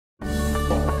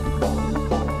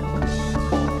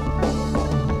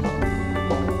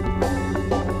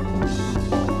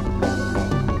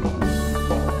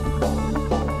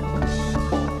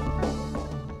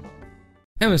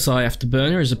MSI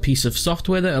Afterburner is a piece of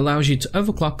software that allows you to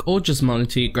overclock or just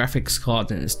monitor your graphics card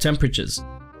and its temperatures.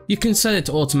 You can set it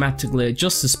to automatically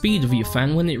adjust the speed of your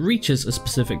fan when it reaches a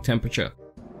specific temperature.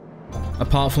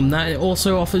 Apart from that, it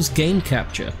also offers game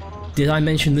capture. Did I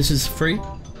mention this is free?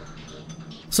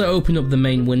 So open up the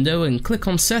main window and click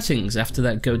on settings. After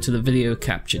that, go to the video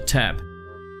capture tab.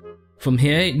 From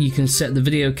here you can set the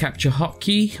video capture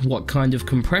hotkey, what kind of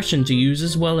compression to use,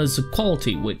 as well as the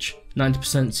quality, which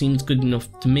 90% seems good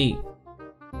enough to me.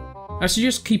 I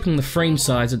suggest keeping the frame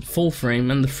size at full frame,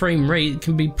 and the frame rate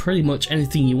can be pretty much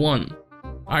anything you want.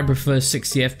 I prefer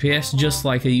 60 FPS just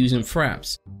like I use in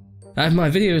Fraps. I have my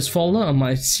videos folder on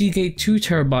my Seagate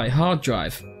 2TB hard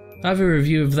drive. I have a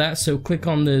review of that, so click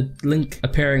on the link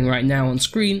appearing right now on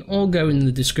screen or go in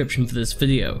the description for this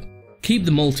video. Keep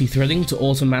the multi-threading to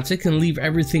automatic and leave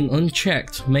everything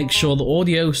unchecked. Make sure the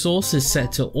audio source is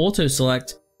set to auto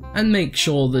select, and make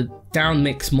sure the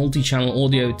downmix multi-channel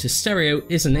audio to stereo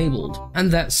is enabled, and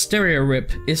that stereo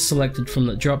rip is selected from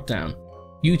the drop-down.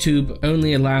 YouTube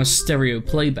only allows stereo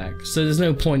playback, so there's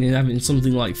no point in having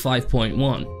something like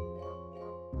 5.1.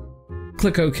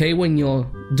 Click OK when you're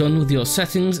done with your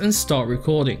settings and start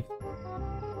recording.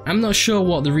 I'm not sure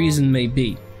what the reason may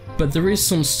be, but there is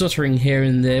some stuttering here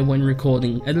and there when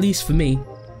recording, at least for me,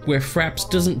 where Fraps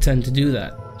doesn't tend to do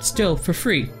that. Still, for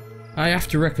free, I have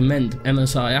to recommend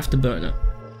MSI Afterburner.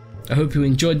 I hope you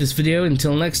enjoyed this video.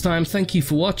 Until next time, thank you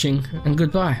for watching, and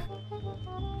goodbye.